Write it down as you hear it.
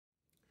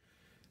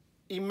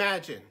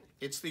Imagine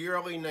it's the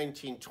early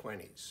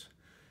 1920s.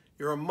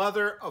 You're a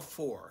mother of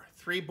four,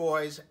 3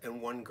 boys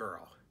and 1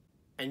 girl,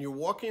 and you're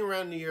walking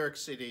around New York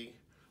City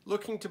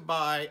looking to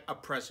buy a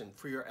present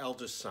for your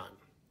eldest son.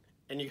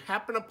 And you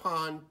happen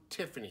upon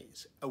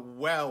Tiffany's, a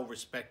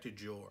well-respected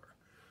jeweler.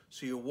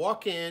 So you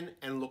walk in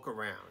and look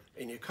around,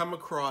 and you come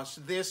across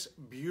this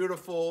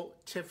beautiful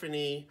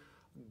Tiffany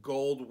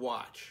gold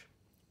watch,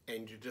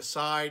 and you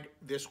decide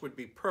this would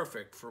be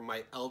perfect for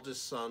my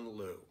eldest son,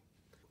 Lou.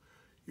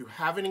 You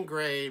have it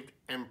engraved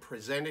and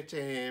present it to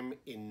him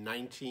in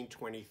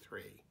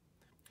 1923.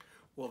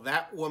 Well,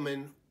 that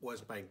woman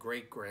was my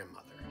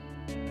great-grandmother.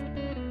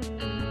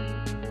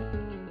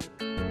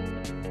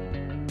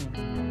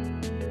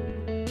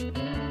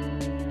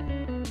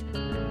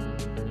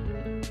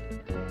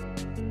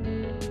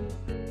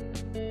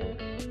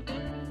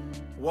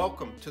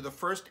 Welcome to the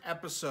first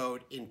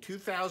episode in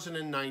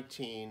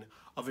 2019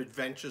 of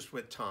Adventures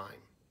with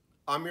Time.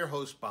 I'm your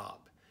host, Bob.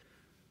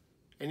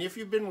 And if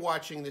you've been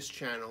watching this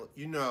channel,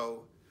 you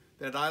know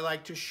that I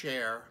like to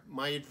share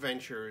my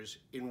adventures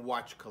in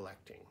watch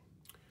collecting.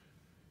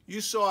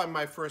 You saw in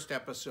my first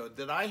episode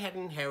that I had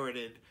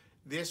inherited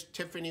this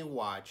Tiffany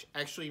watch,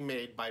 actually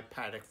made by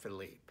Patek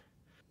Philippe.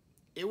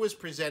 It was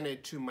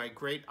presented to my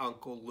great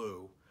uncle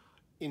Lou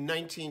in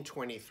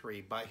 1923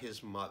 by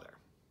his mother.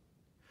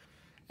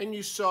 And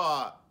you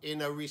saw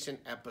in a recent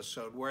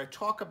episode where I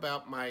talk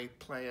about my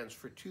plans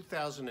for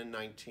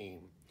 2019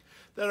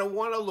 that I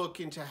want to look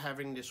into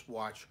having this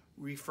watch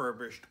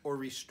refurbished or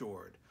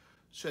restored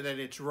so that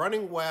it's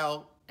running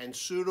well and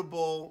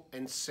suitable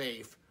and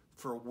safe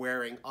for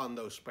wearing on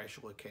those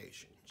special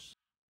occasions.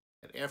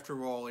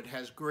 After all, it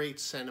has great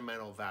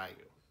sentimental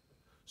value.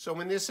 So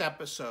in this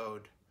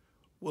episode,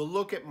 we'll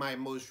look at my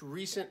most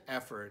recent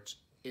efforts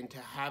into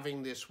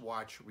having this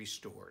watch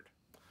restored.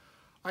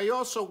 I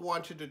also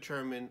want to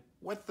determine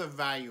what the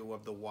value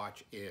of the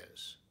watch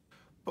is.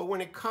 But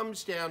when it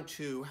comes down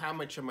to how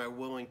much am I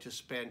willing to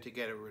spend to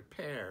get it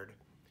repaired,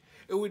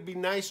 it would be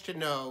nice to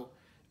know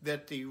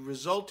that the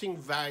resulting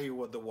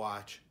value of the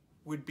watch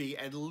would be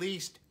at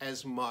least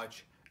as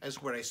much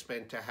as what I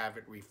spent to have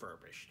it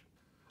refurbished.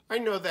 I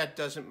know that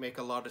doesn't make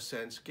a lot of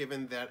sense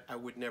given that I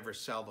would never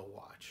sell the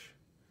watch.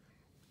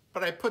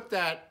 But I put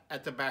that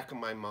at the back of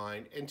my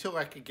mind until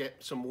I could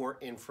get some more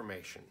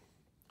information.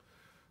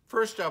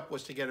 First up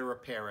was to get a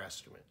repair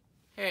estimate.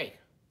 Hey,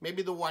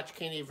 maybe the watch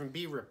can't even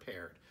be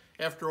repaired.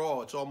 After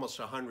all, it's almost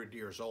 100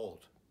 years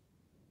old.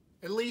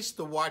 At least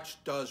the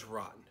watch does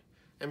run.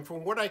 And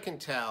from what I can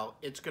tell,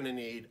 it's going to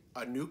need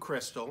a new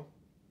crystal,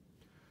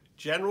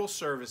 general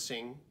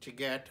servicing to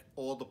get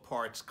all the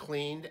parts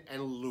cleaned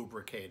and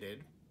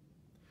lubricated,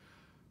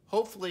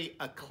 hopefully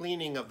a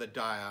cleaning of the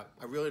dial.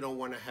 I really don't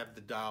want to have the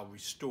dial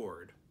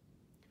restored.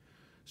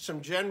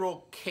 Some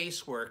general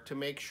casework to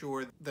make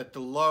sure that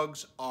the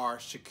lugs are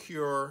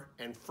secure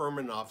and firm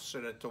enough so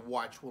that the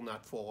watch will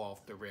not fall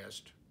off the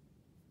wrist.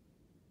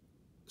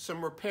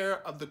 Some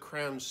repair of the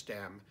crown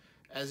stem,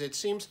 as it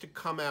seems to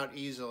come out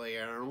easily,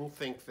 and I don't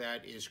think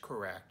that is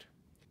correct.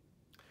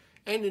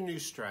 And a new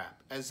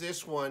strap, as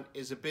this one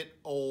is a bit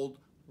old,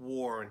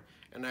 worn,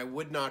 and I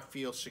would not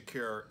feel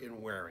secure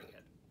in wearing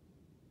it.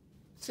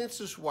 Since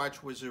this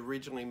watch was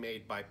originally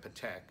made by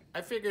Patek, I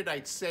figured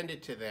I'd send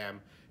it to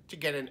them to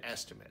get an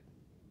estimate.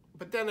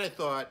 But then I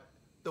thought,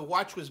 the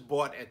watch was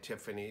bought at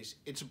Tiffany's,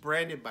 it's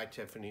branded by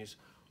Tiffany's,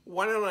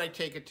 why don't I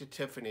take it to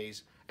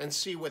Tiffany's and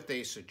see what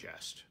they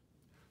suggest?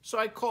 So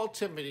I called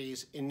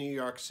Tiffany's in New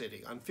York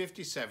City on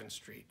 57th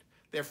Street,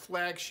 their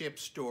flagship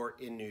store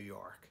in New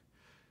York,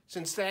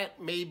 since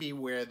that may be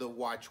where the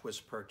watch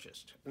was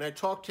purchased. And I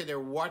talked to their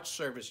watch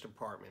service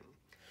department,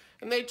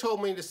 and they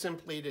told me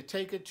to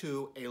take it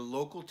to a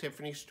local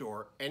Tiffany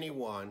store, any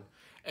one,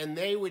 and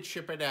they would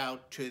ship it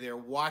out to their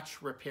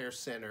watch repair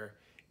center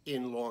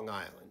in Long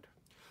Island.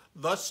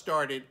 Thus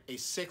started a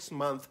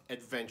 6-month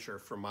adventure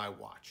for my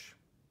watch.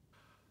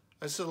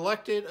 I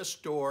selected a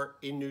store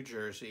in New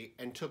Jersey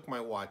and took my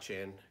watch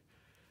in.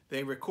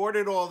 They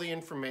recorded all the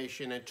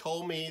information and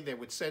told me they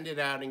would send it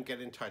out and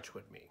get in touch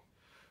with me.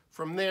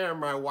 From there,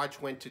 my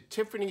watch went to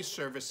Tiffany's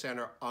Service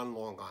Center on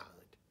Long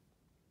Island.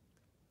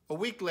 A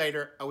week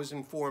later, I was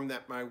informed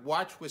that my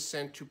watch was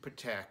sent to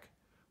Patek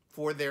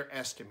for their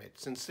estimate,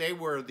 since they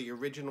were the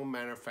original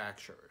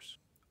manufacturers.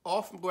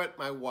 Off went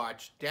my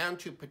watch down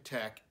to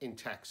Patek in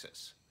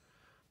Texas.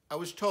 I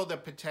was told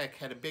that Patek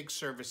had a big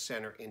service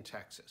center in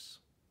Texas.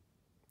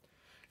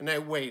 And I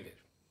waited,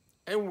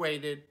 and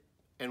waited,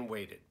 and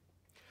waited.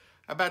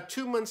 About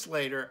 2 months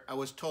later, I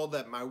was told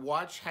that my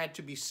watch had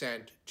to be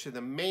sent to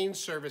the main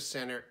service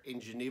center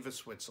in Geneva,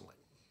 Switzerland.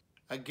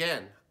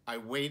 Again, I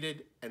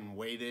waited and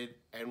waited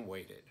and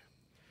waited.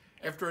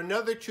 After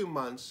another 2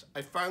 months,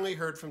 I finally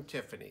heard from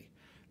Tiffany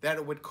that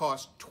it would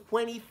cost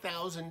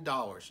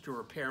 $20,000 to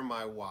repair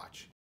my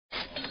watch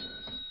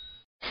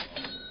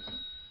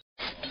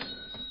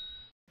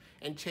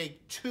and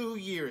take 2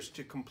 years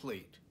to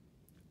complete.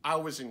 I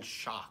was in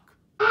shock.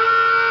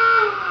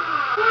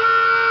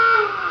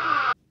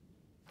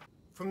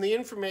 From the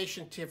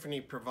information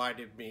Tiffany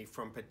provided me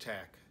from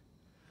Patek,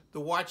 The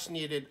watch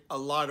needed a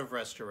lot of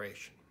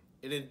restoration.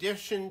 In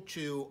addition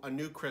to a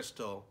new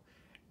crystal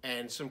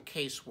and some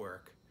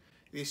casework,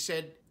 they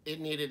said it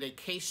needed a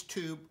case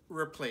tube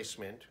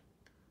replacement,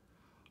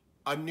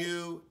 a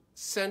new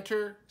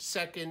center,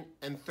 second,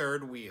 and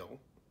third wheel,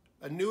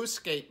 a new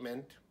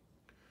escapement,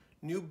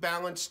 new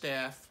balance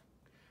staff,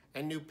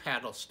 and new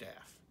paddle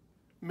staff.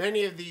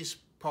 Many of these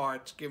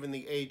parts, given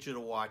the age of the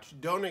watch,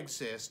 don't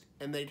exist,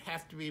 and they'd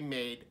have to be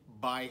made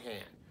by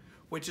hand,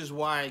 which is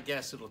why I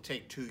guess it'll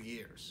take 2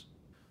 years.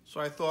 So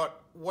I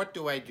thought, what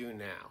do I do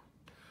now?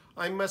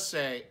 I must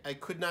say, I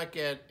could not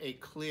get a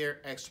clear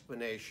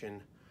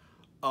explanation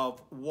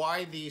of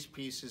why these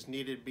pieces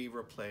needed to be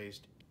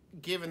replaced,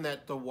 given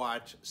that the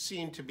watch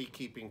seemed to be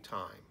keeping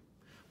time.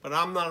 But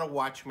I'm not a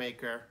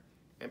watchmaker,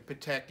 and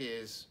Patek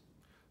is.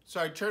 So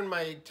I turned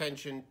my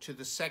attention to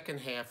the second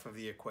half of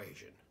the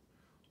equation.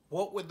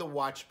 What would the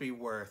watch be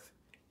worth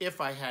if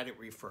I had it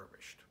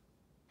refurbished?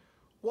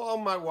 While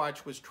my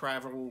watch was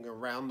traveling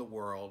around the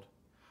world,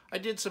 I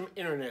did some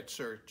internet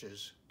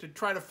searches to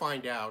try to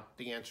find out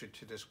the answer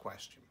to this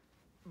question.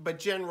 But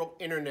general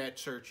internet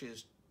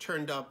searches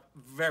turned up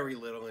very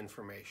little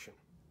information.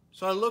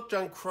 So I looked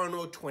on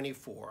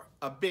Chrono24,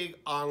 a big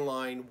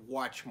online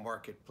watch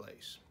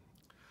marketplace.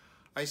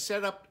 I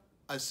set up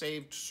a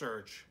saved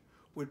search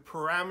with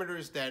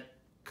parameters that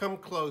come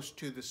close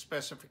to the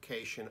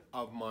specification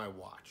of my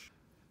watch.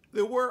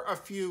 There were a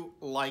few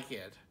like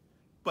it,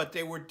 but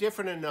they were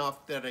different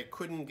enough that I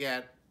couldn't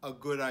get a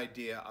good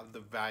idea of the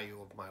value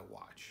of my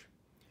watch.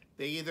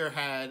 They either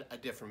had a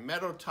different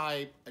metal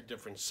type, a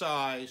different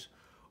size,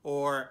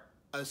 or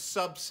a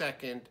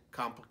sub-second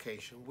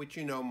complication, which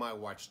you know my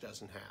watch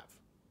doesn't have.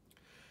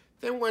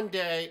 Then one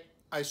day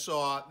I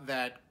saw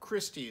that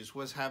Christie's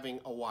was having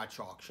a watch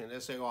auction,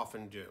 as they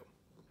often do.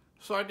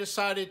 So I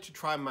decided to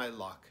try my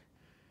luck,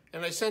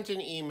 and I sent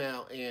an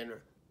email in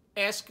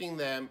asking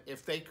them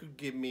if they could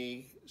give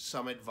me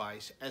some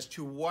advice as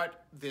to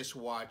what this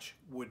watch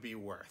would be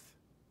worth.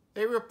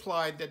 They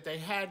replied that they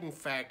had in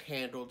fact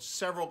handled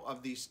several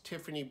of these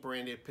Tiffany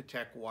branded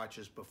Patek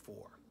watches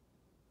before,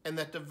 and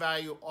that the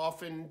value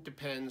often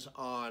depends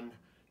on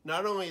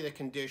not only the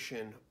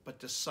condition, but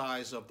the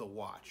size of the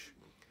watch.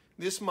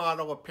 This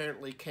model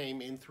apparently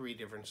came in 3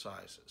 different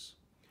sizes.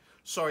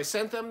 So I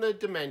sent them the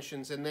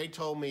dimensions, and they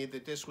told me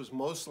that this was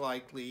most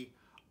likely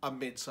a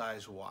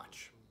mid-size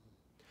watch.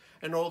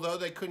 And although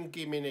they couldn't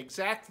give me an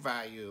exact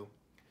value,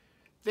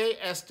 they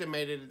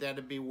estimated that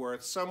it'd be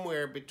worth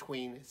somewhere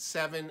between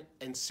 $7,000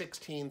 and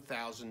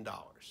 $16,000.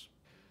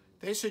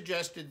 They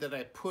suggested that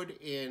I put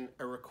in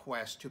a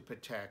request to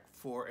Patek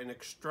for an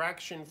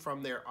extraction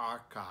from their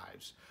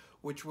archives,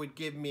 which would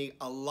give me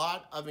a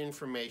lot of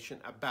information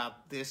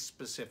about this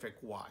specific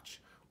watch,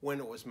 when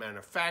it was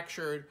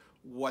manufactured,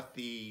 what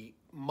the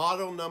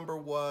model number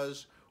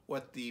was,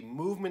 what the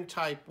movement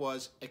type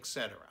was,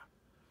 etc.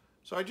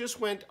 So I just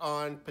went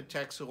on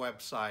Patek's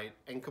website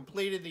and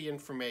completed the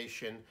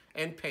information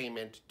and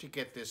payment to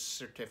get this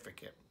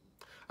certificate.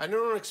 I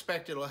don't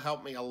expect it'll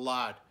help me a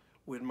lot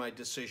with my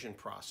decision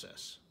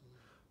process,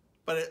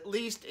 but at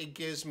least it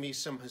gives me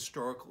some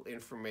historical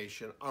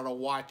information on a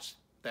watch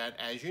that,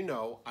 as you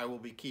know, I will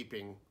be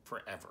keeping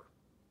forever.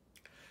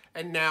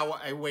 And now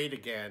I wait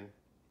again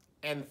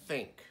and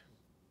think.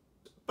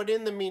 But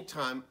in the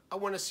meantime, I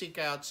want to seek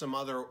out some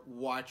other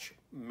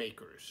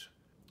watchmakers.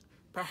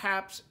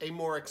 Perhaps a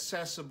more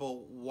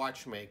accessible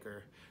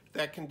watchmaker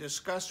that can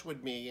discuss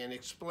with me and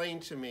explain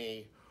to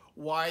me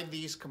why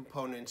these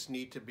components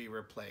need to be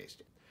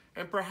replaced.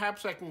 And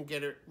perhaps I can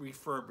get it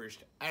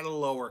refurbished at a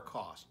lower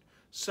cost,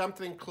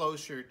 something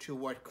closer to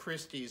what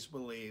Christie's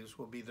believes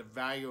will be the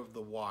value of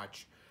the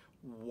watch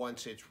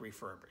once it's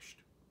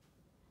refurbished.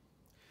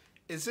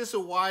 Is this a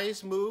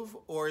wise move,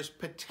 or is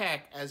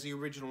Patek, as the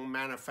original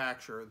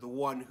manufacturer, the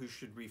one who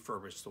should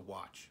refurbish the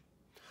watch?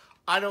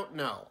 I don't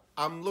know.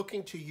 I'm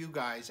looking to you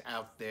guys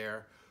out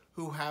there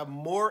who have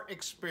more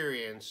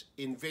experience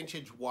in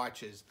vintage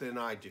watches than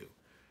I do.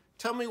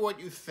 Tell me what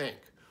you think.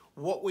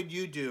 What would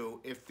you do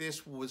if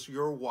this was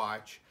your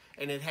watch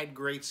and it had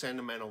great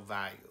sentimental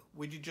value?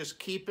 Would you just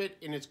keep it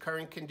in its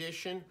current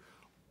condition,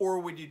 or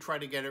would you try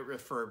to get it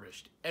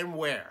refurbished? And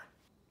where?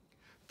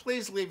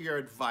 Please leave your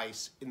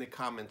advice in the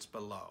comments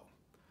below.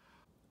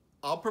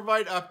 I'll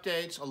provide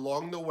updates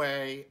along the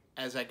way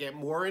as I get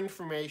more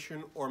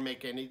information or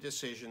make any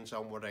decisions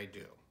on what I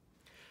do.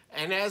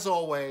 And as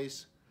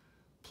always,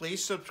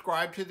 please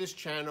subscribe to this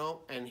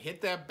channel and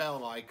hit that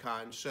bell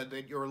icon so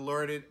that you're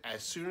alerted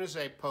as soon as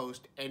I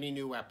post any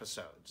new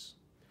episodes.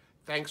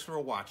 Thanks for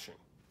watching.